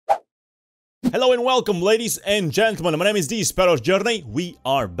Hello and welcome, ladies and gentlemen. My name is TheSparrowsJourney. We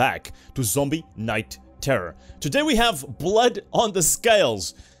are back to Zombie Night Terror. Today we have blood on the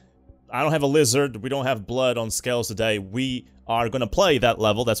scales. I don't have a lizard. We don't have blood on scales today. We are gonna play that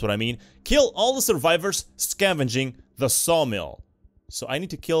level, that's what I mean. Kill all the survivors scavenging the sawmill. So I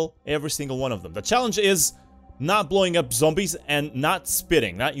need to kill every single one of them. The challenge is not blowing up zombies and not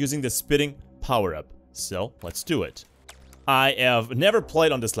spitting, not using the spitting power-up. So, let's do it. I have never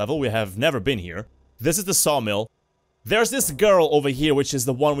played on this level. We have never been here. This is the sawmill. There's this girl over here, which is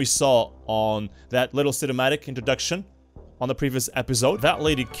the one we saw on that little cinematic introduction on the previous episode. That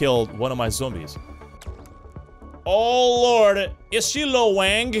lady killed one of my zombies. Oh lord, is she Lo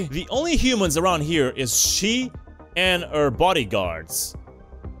Wang? The only humans around here is she and her bodyguards.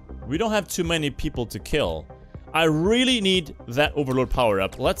 We don't have too many people to kill. I really need that overload power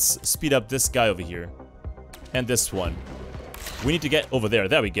up. Let's speed up this guy over here. And this one. We need to get over there.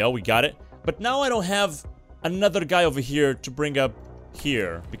 There we go. We got it. But now I don't have another guy over here to bring up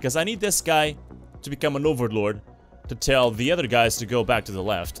here. Because I need this guy to become an overlord to tell the other guys to go back to the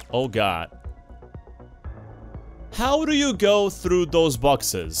left. Oh god. How do you go through those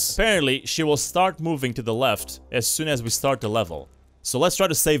boxes? Apparently, she will start moving to the left as soon as we start the level. So let's try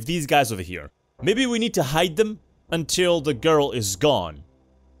to save these guys over here. Maybe we need to hide them until the girl is gone.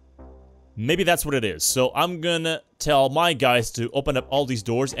 Maybe that's what it is. So I'm gonna tell my guys to open up all these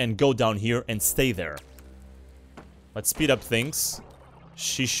doors and go down here and stay there. Let's speed up things.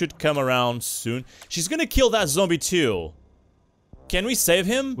 She should come around soon. She's gonna kill that zombie too. Can we save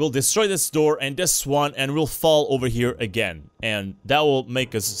him? We'll destroy this door and this one and we'll fall over here again. And that will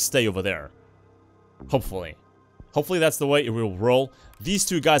make us stay over there. Hopefully. Hopefully that's the way it will roll. These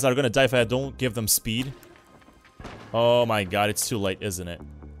two guys are gonna die if I don't give them speed. Oh my god, it's too late, isn't it?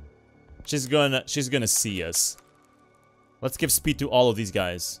 She's gonna see us. Let's give speed to all of these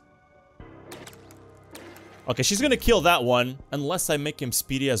guys. Okay, she's gonna kill that one unless I make him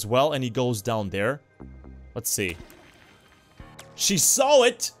speedy as well and he goes down there. Let's see. She saw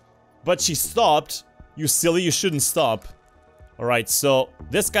it, but she stopped. You silly, you shouldn't stop. Alright, so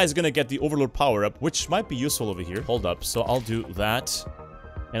this guy's gonna get the overload power up, which might be useful over here. Hold up, so I'll do that.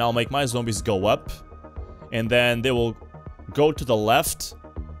 And I'll make my zombies go up. And then they will go to the left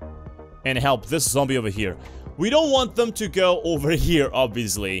and help this zombie over here. We don't want them to go over here,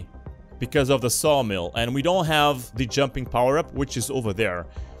 obviously, because of the sawmill. And we don't have the jumping power-up, which is over there.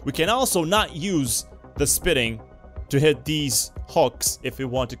 We can also not use the spitting to hit these hooks if we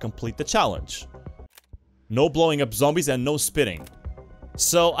want to complete the challenge. No blowing up zombies and no spitting.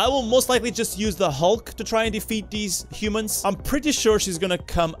 So I will most likely just use the Hulk to try and defeat these humans. I'm pretty sure she's gonna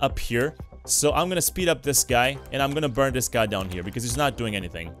come up here. So I'm gonna speed up this guy and I'm gonna burn this guy down here because he's not doing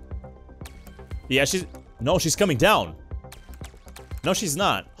anything. Yeah, she's coming down. No, she's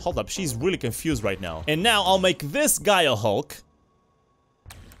not. Hold up, she's really confused right now. And now I'll make this guy a Hulk.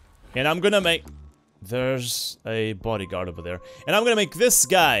 And I'm gonna make... There's a bodyguard over there. And I'm gonna make this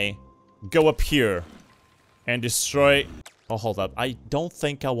guy go up here and destroy... Oh, hold up. I don't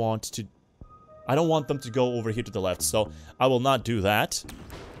think I want to... I don't want them to go over here to the left, so I will not do that.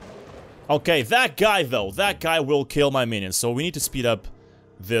 Okay, that guy, though. That guy will kill my minions, so we need to speed up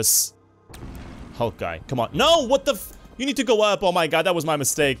this... Hulk guy. Come on. No! What the f... You need to go up. Oh my god, that was my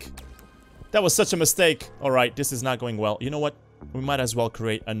mistake. That was such a mistake. Alright, this is not going well. You know what? We might as well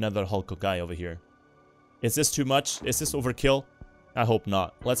create another Hulk guy over here. Is this too much? Is this overkill? I hope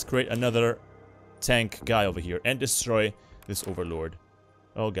not. Let's create another tank guy over here and destroy this overlord.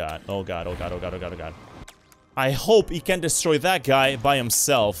 Oh god. Oh god. Oh god. Oh god. Oh god. Oh god. I hope he can destroy that guy by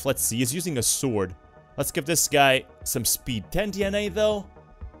himself. Let's see. He's using a sword. Let's give this guy some speed. 10 DNA though?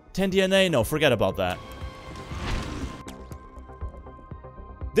 10 DNA? No, forget about that.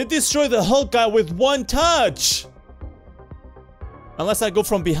 They destroy the Hulk guy with one touch! Unless I go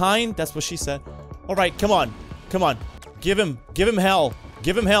from behind, that's what she said. Alright, come on. Come on. Give him hell.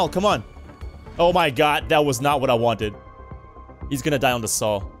 Give him hell, come on. Oh my god, that was not what I wanted. He's gonna die on the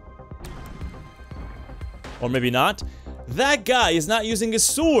saw. Or maybe not. That guy is not using his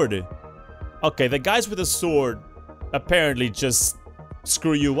sword. Okay, the guys with a sword apparently just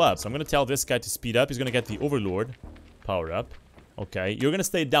screw you up. So I'm gonna tell this guy to speed up. He's gonna get the overlord power up. Okay, you're gonna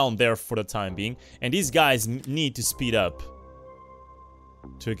stay down there for the time being. And these guys need to speed up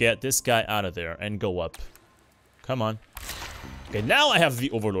to get this guy out of there and go up. Come on. Okay, now I have the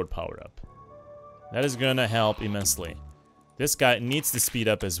overlord power up. That is gonna help immensely. This guy needs to speed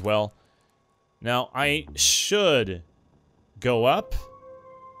up as well. Now, I should go up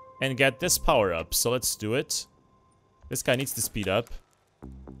and get this power up. So let's do it. This guy needs to speed up.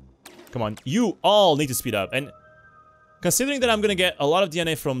 Come on, you all need to speed up. And Considering that I'm gonna get a lot of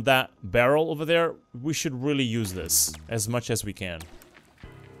DNA from that barrel over there, we should really use this as much as we can.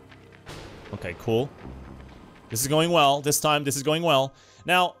 Okay, cool. This is going well. This time, this is going well.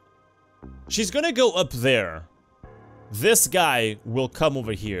 Now, she's gonna go up there. This guy will come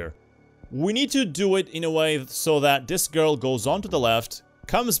over here. We need to do it in a way so that this girl goes on to the left,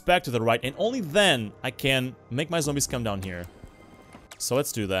 comes back to the right, and only then I can make my zombies come down here. So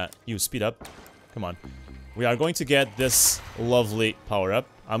let's do that. You, speed up. Come on. We are going to get this lovely power-up.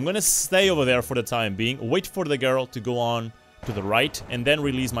 I'm gonna stay over there for the time being, wait for the girl to go on to the right, and then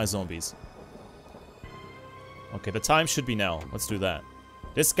release my zombies. Okay, the time should be now. Let's do that.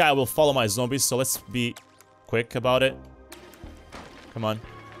 This guy will follow my zombies, so let's be quick about it. Come on.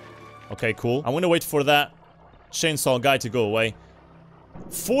 Okay, cool. I'm gonna wait for that chainsaw guy to go away.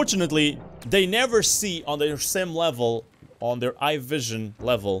 Fortunately, they never see on their sim level, on their eye vision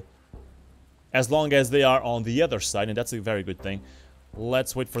level, as long as they are on the other side, and that's a very good thing.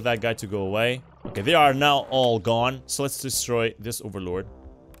 Let's wait for that guy to go away. Okay, they are now all gone, so let's destroy this overlord.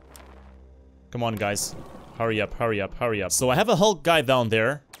 Come on, guys. Hurry up, hurry up, hurry up. So I have a Hulk guy down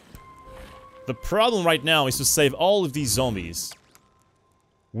there. The problem right now is to save all of these zombies.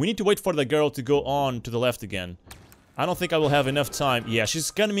 We need to wait for the girl to go on to the left again. I don't think I will have enough time. Yeah,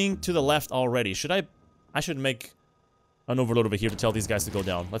 she's coming to the left already. Should I should make an overload over here to tell these guys to go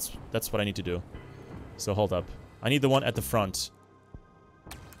down. That's what I need to do. So hold up. I need the one at the front.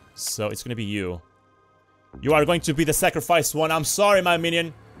 So it's gonna be you. You are going to be the sacrificed one. I'm sorry, my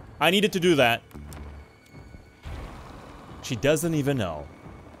minion. I needed to do that. She doesn't even know.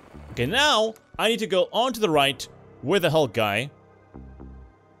 Okay, now I need to go on to the right with the Hulk guy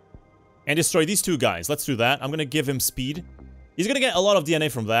and destroy these two guys. Let's do that. I'm gonna give him speed. He's gonna get a lot of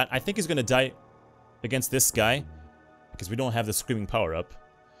DNA from that. I think he's gonna die against this guy because we don't have the screaming power up.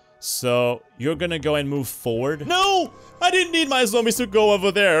 So you're gonna go and move forward. No! I didn't need my zombies to go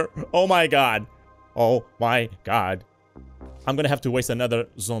over there. Oh my god. Oh my god. I'm gonna have to waste another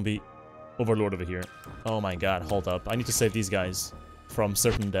zombie overlord over here. Oh my god, hold up. I need to save these guys from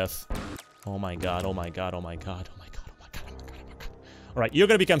certain death. Oh my god, oh my god, oh my god, oh my god, oh my god, oh my god, oh my god. Alright, you're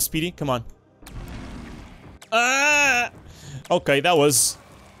gonna become speedy. Come on. Ah! Okay, that was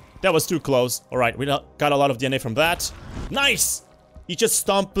too close. Alright, we got a lot of DNA from that. Nice! He just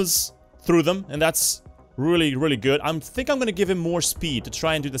stomps through them, and that's really, really good. I think I'm gonna give him more speed to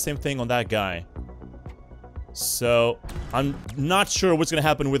try and do the same thing on that guy. So, I'm not sure what's gonna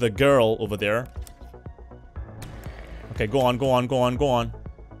happen with a girl over there. Okay, go on, go on, go on, go on.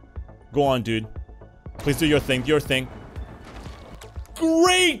 Go on, dude. Please do your thing, do your thing.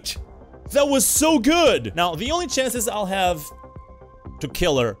 Great! That was so good! Now, the only chances I'll have to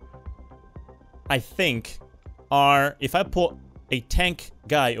kill her, I think, are if I put a tank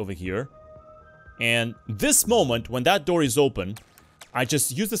guy over here. And this moment, when that door is open, I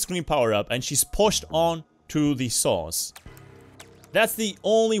just use the screen power up and she's pushed on to the saws. That's the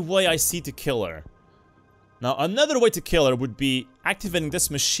only way I see to kill her. Now, another way to kill her would be activating this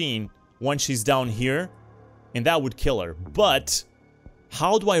machine when she's down here, and that would kill her. But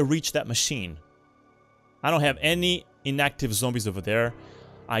how do I reach that machine? I don't have any inactive zombies over there.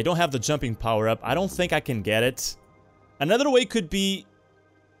 I don't have the jumping power up. I don't think I can get it. Another way could be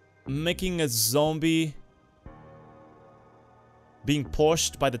making a zombie being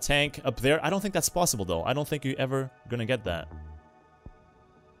pushed by the tank up there. I don't think that's possible though. I don't think you're ever gonna get that.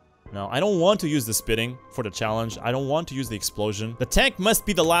 No, I don't want to use the spitting for the challenge. I don't want to use the explosion. The tank must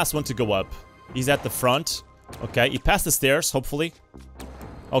be the last one to go up. He's at the front. Okay, he passed the stairs, hopefully.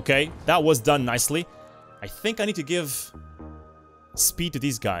 Okay, that was done nicely. I think I need to give speed to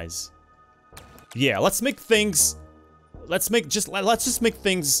these guys. Yeah, let's make things... Let's just make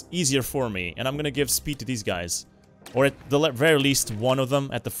things easier for me. And I'm gonna give speed to these guys. Or at the very least, one of them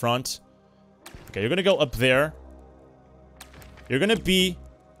at the front. Okay, you're gonna go up there. You're gonna be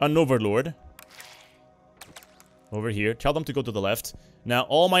an overlord. Over here. Tell them to go to the left. Now,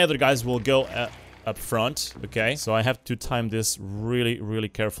 all my other guys will go up front. Okay, so I have to time this really, really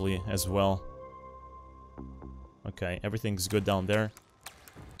carefully as well. Okay, everything's good down there.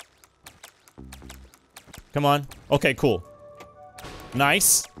 Come on. Okay, cool.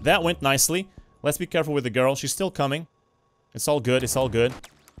 Nice. That went nicely. Let's be careful with the girl. She's still coming. It's all good. It's all good.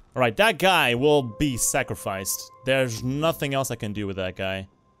 Alright, that guy will be sacrificed. There's nothing else I can do with that guy.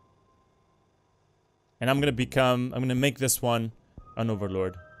 And I'm gonna make this one an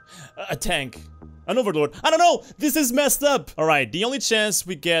overlord. A tank. An overlord. I don't know! This is messed up! Alright, the only chance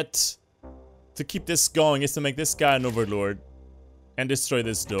we get to keep this going is to make this guy an overlord. And destroy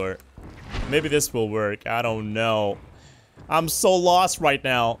this door. Maybe this will work. I don't know. I'm so lost right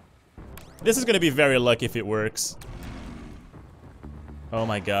now. This is gonna be very lucky if it works. Oh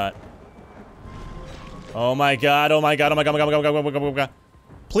my god. Oh my god, oh my god, oh my god, oh my god, oh my god, oh my god, oh my god.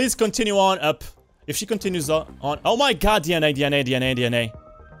 Please continue on up. If she continues on... Oh my god, DNA, DNA, DNA, DNA.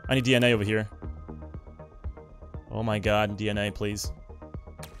 I need DNA over here. Oh my god, DNA, please.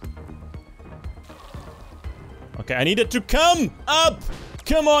 Okay, I need it to come up!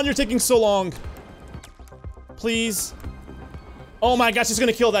 Come on, you're taking so long. Please. Oh my god, she's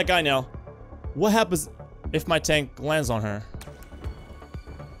gonna kill that guy now. What happens if my tank lands on her?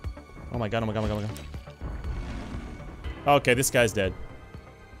 Oh my god, oh my god, oh my god, oh my god. Okay, this guy's dead.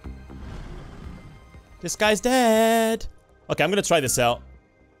 This guy's dead. Okay, I'm gonna try this out.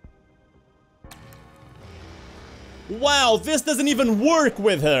 Wow, this doesn't even work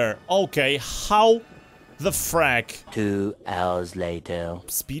with her. Okay, how the frack? 2 hours later.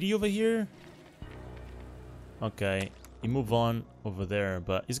 Speedy over here? Okay, you move on over there,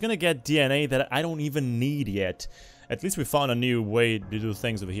 but he's gonna get DNA that I don't even need yet. At least we found a new way to do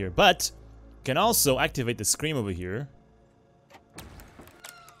things over here. But can also activate the scream over here.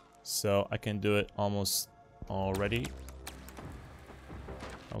 So I can do it almost already.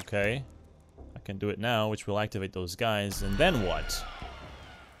 Okay. I can do it now, which will activate those guys. And then what?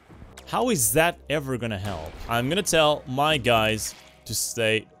 How is that ever gonna help? I'm gonna tell my guys to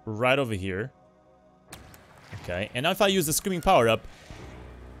stay right over here. Okay, and now if I use the screaming power-up,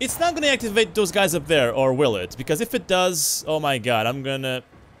 it's not gonna activate those guys up there, or will it? Because if it does, oh my god, I'm gonna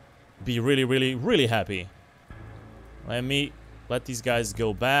be really, really, really happy. Let me let these guys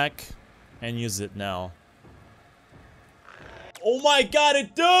go back and use it now. Oh my god,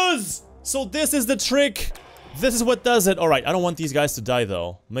 it does! So this is the trick. This is what does it. Alright, I don't want these guys to die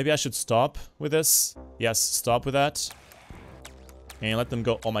though. Maybe I should stop with this. Yes, stop with that. And let them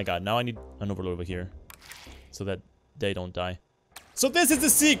go. Oh my god, now I need an overload over here. So that they don't die. So this is the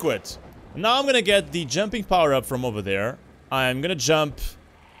secret. Now I'm gonna get the jumping power up from over there. I'm gonna jump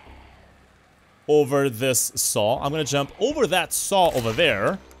over this saw. I'm gonna jump over that saw over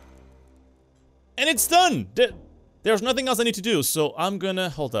there. And it's done! There's nothing else I need to do, so I'm gonna...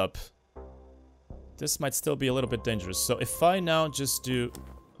 Hold up. This might still be a little bit dangerous. So if I now just do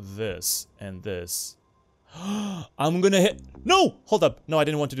this and this... I'm gonna hit... No! Hold up. No, I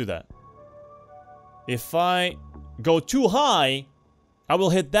didn't want to do that. If I go too high, I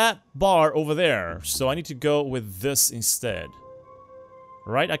will hit that bar over there. So I need to go with this instead.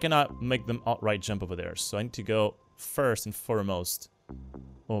 Right? I cannot make them outright jump over there. So I need to go first and foremost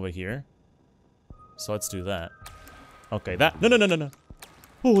over here. So let's do that. Okay, that... No, no, no, no, no.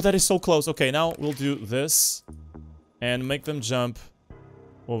 Oh, that is so close. Okay, now we'll do this. And make them jump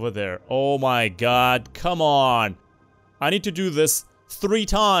over there. Oh my god, come on. I need to do this 3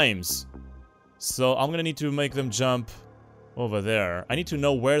 times. So I'm gonna need to make them jump over there. I need to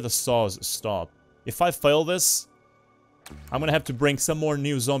know where the saws stop. If I fail this, I'm gonna have to bring some more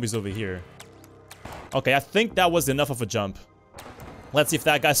new zombies over here. Okay, I think that was enough of a jump. Let's see if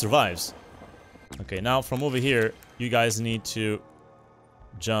that guy survives. Okay, now from over here, you guys need to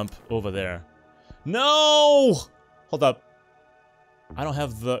jump over there. No! Hold up. I don't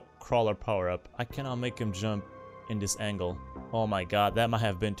have the crawler power up. I cannot make him jump in this angle. Oh my god, that might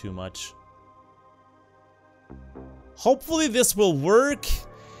have been too much. Hopefully this will work.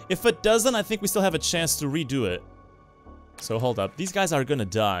 If it doesn't, I think we still have a chance to redo it. So hold up. These guys are gonna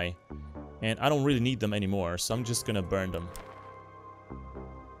die. And I don't really need them anymore, so I'm just gonna burn them.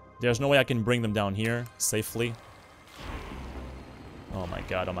 There's no way I can bring them down here safely. Oh my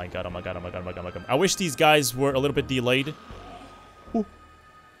god, oh my god, oh my god, oh my god, oh my god, oh my god. I wish these guys were a little bit delayed. Ooh.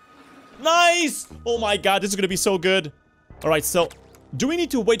 Nice! Oh my god, this is gonna be so good. Alright, so do we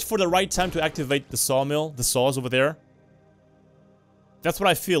need to wait for the right time to activate the sawmill? The saws over there? That's what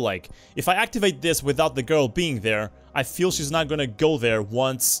I feel like. If I activate this without the girl being there, I feel she's not gonna go there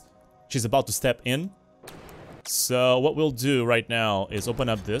once she's about to step in. So what we'll do right now is open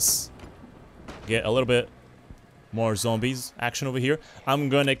up this. Get a little bit more zombies action over here. I'm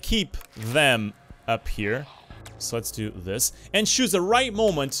gonna keep them up here. So let's do this. And choose the right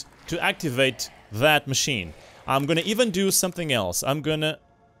moment to activate that machine. I'm gonna even do something else. I'm gonna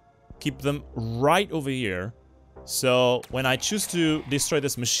keep them right over here. So when I choose to destroy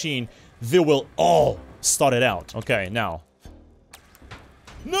this machine, they will all start it out. Okay, now.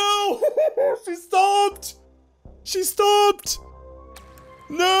 No! She stopped! She stopped!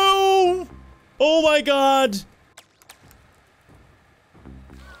 No! Oh my god!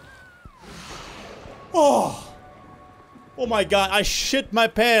 Oh! Oh my god, I shit my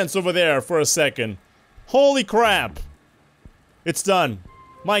pants over there for a second. Holy crap! It's done.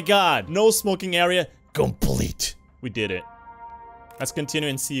 My god, no smoking area, complete. We did it. Let's continue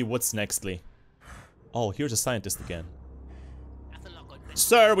and see what's nextly. Oh, here's a scientist again.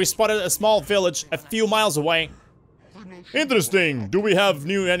 Sir, we spotted a small village a few miles away. Interesting. Do we have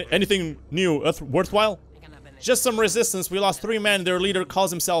anything new worthwhile? Just some resistance. We lost 3 men. Their leader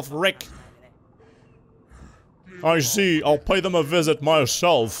calls himself Rick. I see. I'll pay them a visit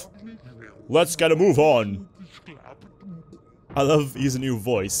myself. Let's get a move on. I love his new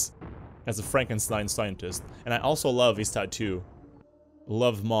voice as a Frankenstein scientist. And I also love his tattoo.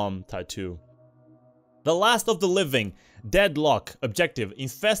 Love mom tattoo. The last of the living. Deadlock. Objective.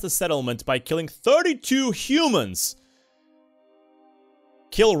 Infest the settlement by killing 32 humans.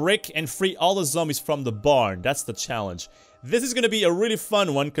 Kill Rick and free all the zombies from the barn. That's the challenge. This is gonna be a really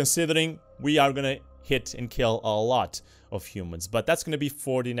fun one considering we are gonna hit and kill a lot of humans. But that's gonna be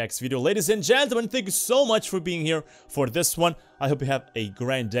for the next video. Ladies and gentlemen, thank you so much for being here for this one. I hope you have a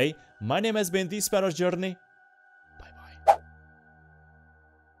grand day. My name has been TheSparrowsJourney,